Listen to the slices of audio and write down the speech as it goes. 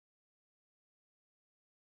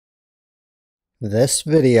This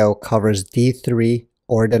video covers D3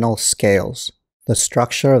 ordinal scales. The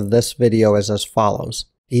structure of this video is as follows: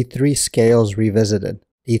 D3 scales revisited,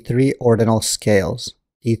 D3 ordinal scales,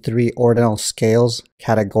 D3 ordinal scales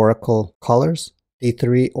categorical colors,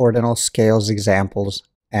 D3 ordinal scales examples,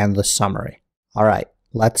 and the summary. Alright,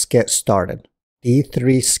 let's get started.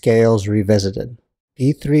 D3 scales revisited.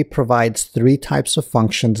 D3 provides three types of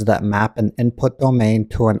functions that map an input domain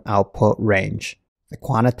to an output range. The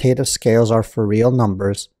quantitative scales are for real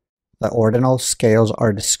numbers. The ordinal scales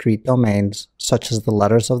are discrete domains, such as the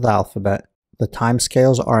letters of the alphabet. The time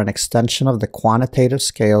scales are an extension of the quantitative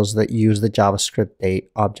scales that use the JavaScript date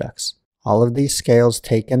objects. All of these scales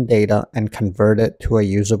take in data and convert it to a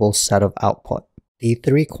usable set of output.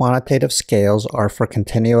 D3 quantitative scales are for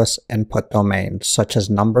continuous input domains, such as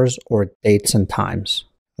numbers or dates and times.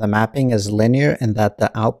 The mapping is linear in that the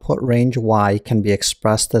output range y can be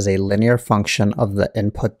expressed as a linear function of the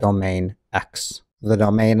input domain x. The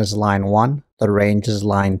domain is line 1, the range is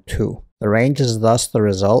line 2. The range is thus the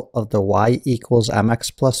result of the y equals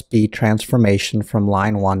mx plus b transformation from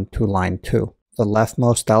line 1 to line 2. The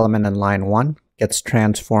leftmost element in line 1 gets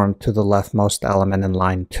transformed to the leftmost element in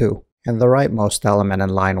line 2, and the rightmost element in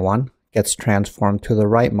line 1 gets transformed to the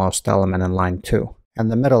rightmost element in line 2, and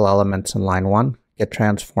the middle elements in line 1 get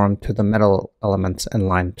transformed to the middle elements in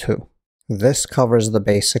line 2. This covers the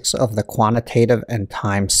basics of the quantitative and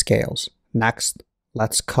time scales. Next,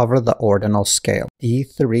 let's cover the ordinal scale.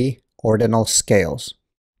 D3 ordinal scales.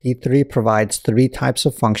 D3 provides three types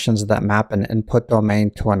of functions that map an input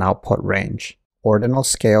domain to an output range. Ordinal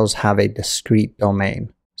scales have a discrete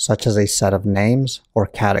domain, such as a set of names or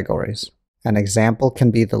categories. An example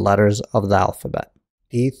can be the letters of the alphabet.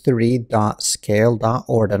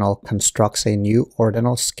 D3.scale.ordinal constructs a new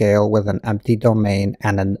ordinal scale with an empty domain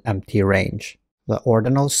and an empty range. The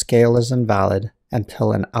ordinal scale is invalid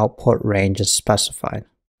until an output range is specified.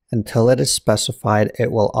 Until it is specified,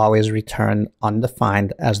 it will always return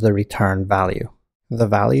undefined as the return value. The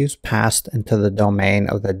values passed into the domain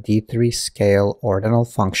of the D3 scale ordinal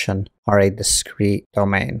function are a discrete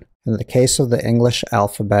domain. In the case of the English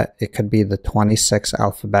alphabet, it could be the 26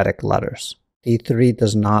 alphabetic letters. D3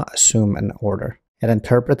 does not assume an order. It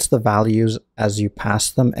interprets the values as you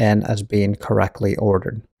pass them in as being correctly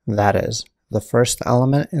ordered. That is, the first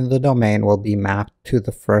element in the domain will be mapped to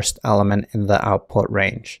the first element in the output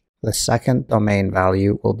range. The second domain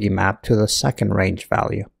value will be mapped to the second range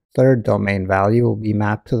value. Third domain value will be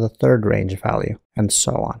mapped to the third range value, and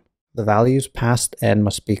so on. The values passed in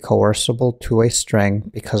must be coercible to a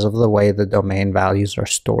string because of the way the domain values are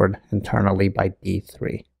stored internally by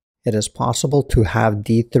D3. It is possible to have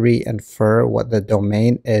D3 infer what the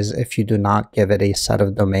domain is if you do not give it a set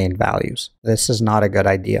of domain values. This is not a good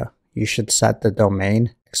idea. You should set the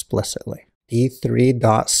domain explicitly.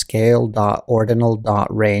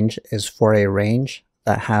 D3.scale.ordinal.range is for a range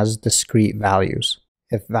that has discrete values.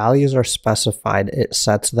 If values are specified, it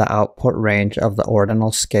sets the output range of the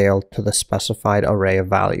ordinal scale to the specified array of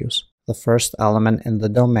values. The first element in the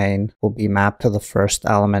domain will be mapped to the first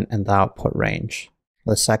element in the output range.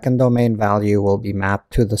 The second domain value will be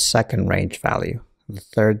mapped to the second range value. The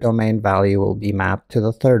third domain value will be mapped to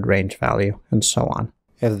the third range value, and so on.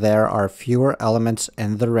 If there are fewer elements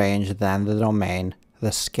in the range than the domain,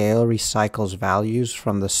 the scale recycles values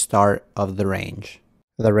from the start of the range.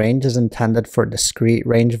 The range is intended for discrete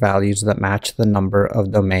range values that match the number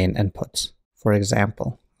of domain inputs. For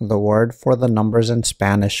example, the word for the numbers in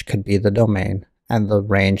Spanish could be the domain, and the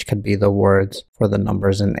range could be the words for the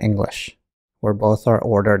numbers in English, where both are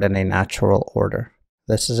ordered in a natural order.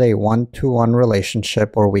 This is a one-to-one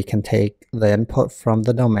relationship where we can take the input from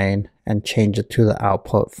the domain and change it to the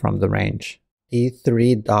output from the range.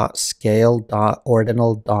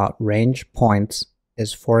 D3.scale.ordinal.rangePoints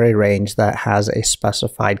is for a range that has a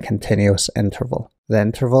specified continuous interval. The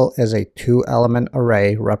interval is a two-element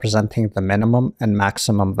array representing the minimum and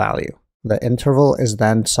maximum value. The interval is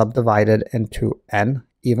then subdivided into n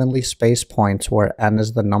evenly spaced points where n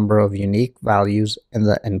is the number of unique values in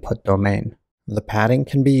the input domain. The padding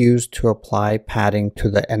can be used to apply padding to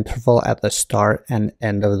the interval at the start and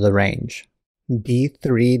end of the range.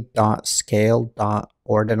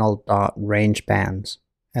 D3.scale.ordinal.rangeBands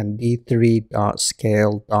and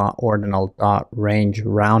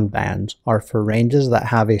D3.scale.ordinal.rangeRoundBands are for ranges that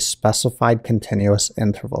have a specified continuous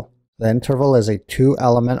interval. The interval is a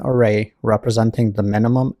two-element array representing the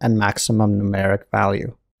minimum and maximum numeric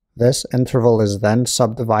value. This interval is then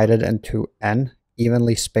subdivided into n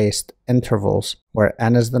evenly spaced intervals, where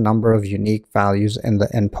n is the number of unique values in the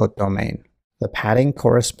input domain. The padding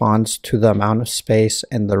corresponds to the amount of space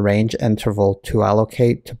in the range interval to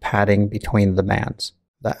allocate to padding between the bands.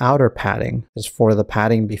 The outer padding is for the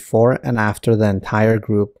padding before and after the entire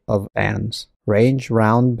group of bands. Range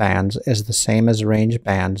round bands is the same as range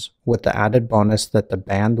bands, with the added bonus that the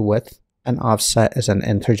band width and offset is an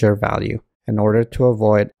integer value in order to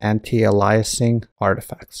avoid anti-aliasing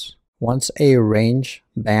artifacts. Once a range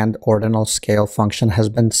band ordinal scale function has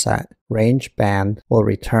been set, range band will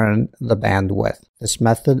return the band width. This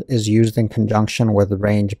method is used in conjunction with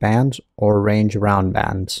range bands or range round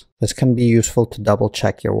bands. This can be useful to double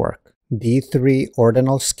check your work. D3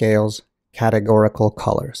 ordinal scales categorical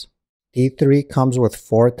colors. D3 comes with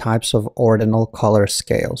 4 types of ordinal color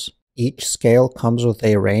scales. Each scale comes with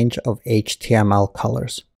a range of HTML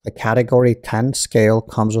colors. The category 10 scale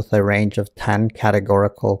comes with a range of 10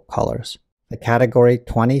 categorical colors. The category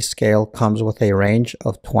 20 scale comes with a range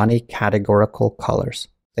of 20 categorical colors.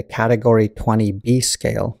 The category 20B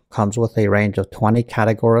scale comes with a range of 20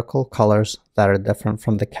 categorical colors that are different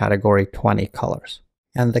from the category 20 colors.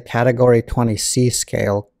 And the category 20C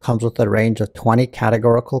scale comes with a range of 20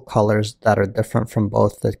 categorical colors that are different from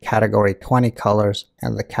both the category 20 colors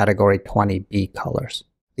and the category 20B colors.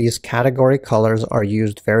 These category colors are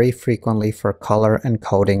used very frequently for color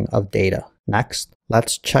encoding of data. Next,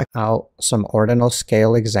 let's check out some ordinal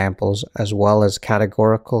scale examples as well as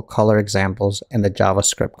categorical color examples in the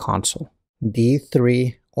JavaScript console.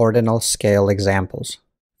 D3 ordinal scale examples.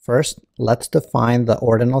 First, let's define the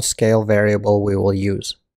ordinal scale variable we will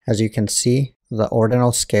use. As you can see, the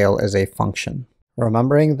ordinal scale is a function.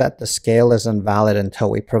 Remembering that the scale is invalid until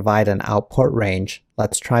we provide an output range,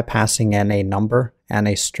 let's try passing in a number and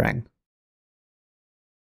a string.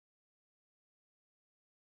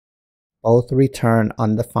 Both return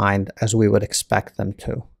undefined as we would expect them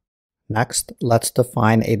to. Next, let's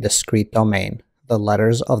define a discrete domain, the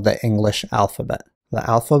letters of the English alphabet. The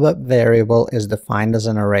alphabet variable is defined as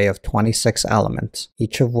an array of 26 elements,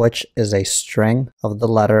 each of which is a string of the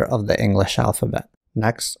letter of the English alphabet.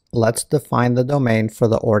 Next, let's define the domain for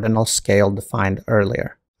the ordinal scale defined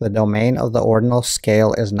earlier. The domain of the ordinal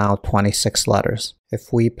scale is now 26 letters.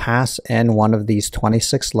 If we pass in one of these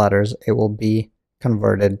 26 letters, it will be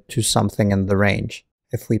converted to something in the range.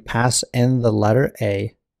 If we pass in the letter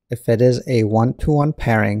A, if it is a one-to-one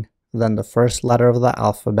pairing, then the first letter of the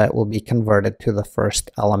alphabet will be converted to the first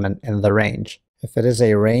element in the range. If it is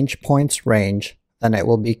a range points range, then it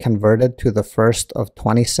will be converted to the first of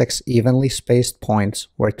 26 evenly spaced points,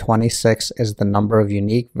 where 26 is the number of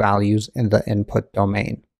unique values in the input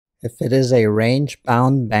domain. If it is a range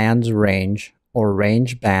bound bands range or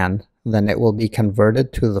range band, then it will be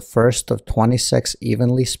converted to the first of 26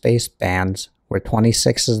 evenly spaced bands, where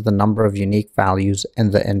 26 is the number of unique values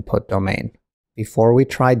in the input domain. Before we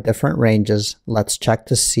try different ranges, let's check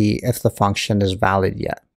to see if the function is valid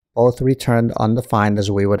yet. Both returned undefined as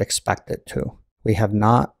we would expect it to. We have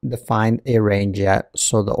not defined a range yet,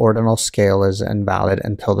 so the ordinal scale is invalid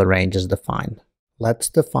until the range is defined. Let's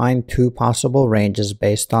define 2 possible ranges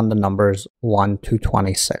based on the numbers 1 to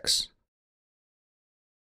 26.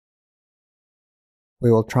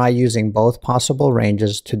 We will try using both possible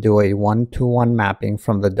ranges to do a one-to-one mapping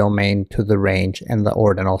from the domain to the range in the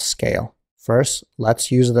ordinal scale. First, let's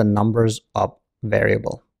use the numbers up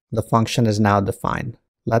variable. The function is now defined.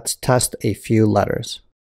 Let's test a few letters.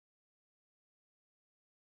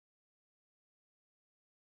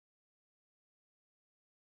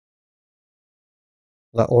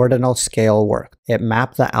 The ordinal scale worked. It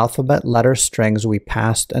mapped the alphabet letter strings we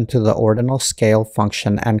passed into the ordinal scale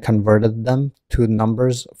function and converted them to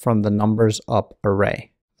numbers from the numbers up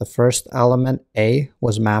array. The first element A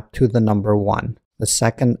was mapped to the number 1. The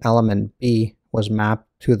second element B was mapped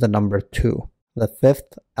to the number 2. The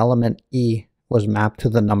fifth element E was mapped to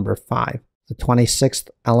the number 5. The 26th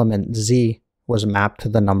element Z was mapped to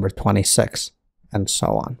the number 26, and so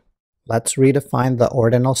on. Let's redefine the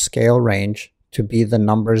ordinal scale range to be the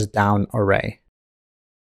numbers down array.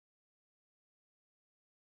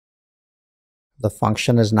 The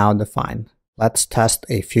function is now defined. Let's test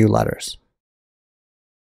a few letters.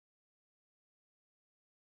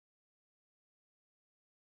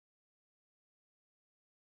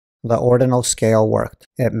 The ordinal scale worked.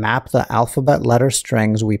 It mapped the alphabet letter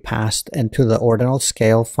strings we passed into the ordinal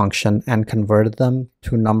scale function and converted them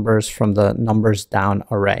to numbers from the numbers down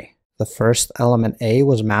array. The first element A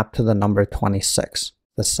was mapped to the number 26.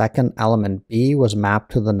 The second element B was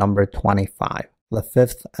mapped to the number 25. The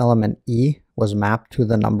fifth element E was mapped to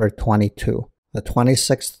the number 22. The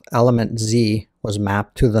 26th element Z was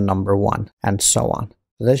mapped to the number 1, and so on.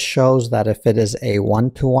 This shows that if it is a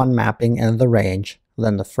one-to-one mapping in the range,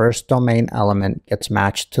 then the first domain element gets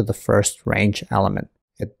matched to the first range element.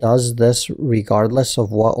 It does this regardless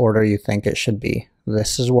of what order you think it should be.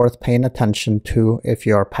 This is worth paying attention to if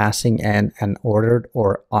you are passing in an ordered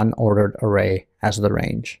or unordered array as the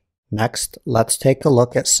range. Next, let's take a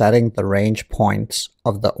look at setting the range points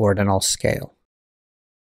of the ordinal scale.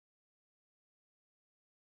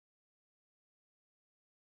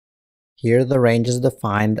 Here the range is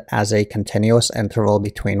defined as a continuous interval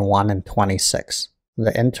between 1 and 26.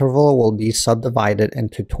 The interval will be subdivided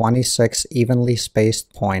into 26 evenly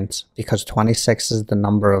spaced points because 26 is the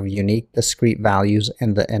number of unique discrete values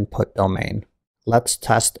in the input domain. Let's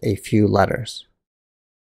test a few letters.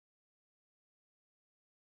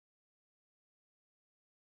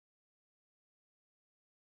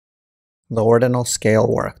 The ordinal scale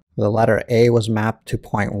worked. The letter A was mapped to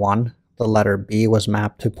 0.1, the letter B was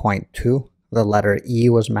mapped to 0.2, the letter E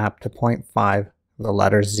was mapped to 0.5, the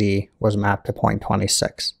letter Z was mapped to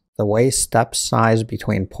 0.26. The way step size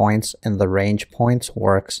between points in the range points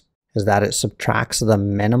works is that it subtracts the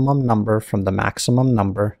minimum number from the maximum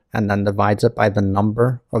number and then divides it by the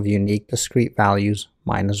number of unique discrete values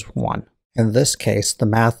minus 1. In this case, the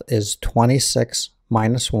math is 26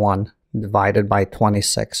 minus 1 divided by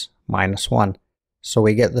 26 minus 1. So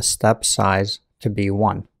we get the step size to be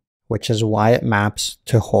 1, which is why it maps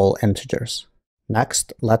to whole integers.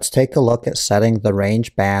 Next, let's take a look at setting the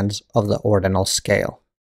range bands of the ordinal scale.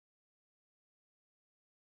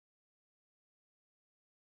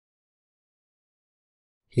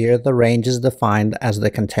 Here the range is defined as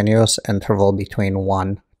the continuous interval between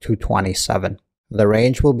 1 to 27. The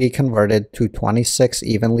range will be converted to 26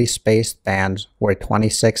 evenly spaced bands where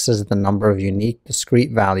 26 is the number of unique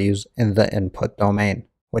discrete values in the input domain,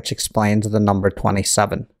 which explains the number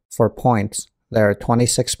 27. For points, there are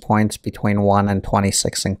 26 points between 1 and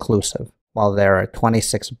 26 inclusive, while there are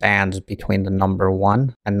 26 bands between the number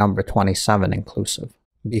 1 and number 27 inclusive.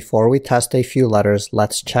 Before we test a few letters,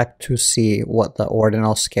 let's check to see what the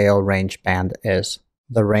ordinal scale range band is.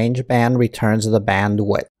 The range band returns the band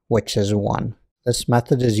width, which is 1. This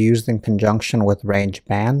method is used in conjunction with range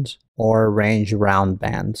bands or range round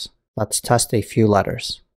bands. Let's test a few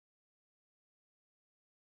letters.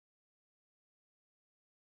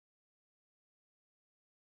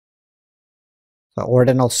 The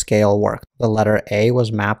ordinal scale worked. The letter A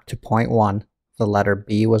was mapped to 0.1, the letter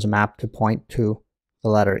B was mapped to 0.2, the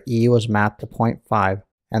letter E was mapped to 0.5,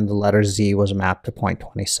 and the letter Z was mapped to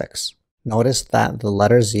 0.26. Notice that the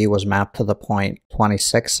letter Z was mapped to the point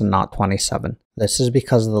 26 and not 27. This is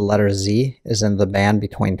because the letter Z is in the band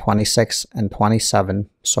between 26 and 27,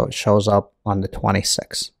 so it shows up on the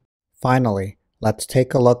 26. Finally, let's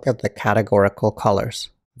take a look at the categorical colors.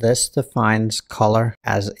 This defines color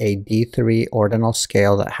as a D3 ordinal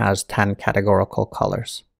scale that has 10 categorical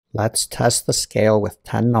colors. Let's test the scale with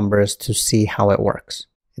 10 numbers to see how it works.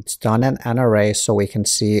 It's done in an array so we can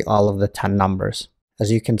see all of the 10 numbers.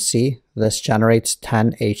 As you can see, this generates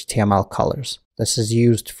 10 HTML colors. This is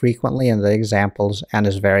used frequently in the examples and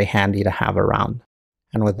is very handy to have around.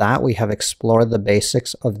 And with that, we have explored the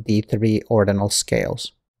basics of D3 ordinal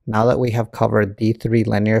scales. Now that we have covered D3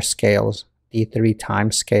 linear scales, D3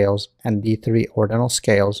 time scales, and D3 ordinal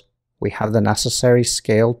scales, we have the necessary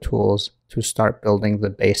scale tools to start building the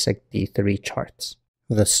basic D3 charts.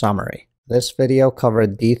 The summary. This video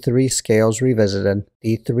covered D3 scales revisited,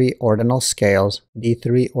 D3 ordinal scales,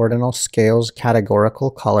 D3 ordinal scales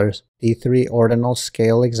categorical colors, D3 ordinal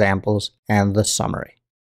scale examples, and the summary.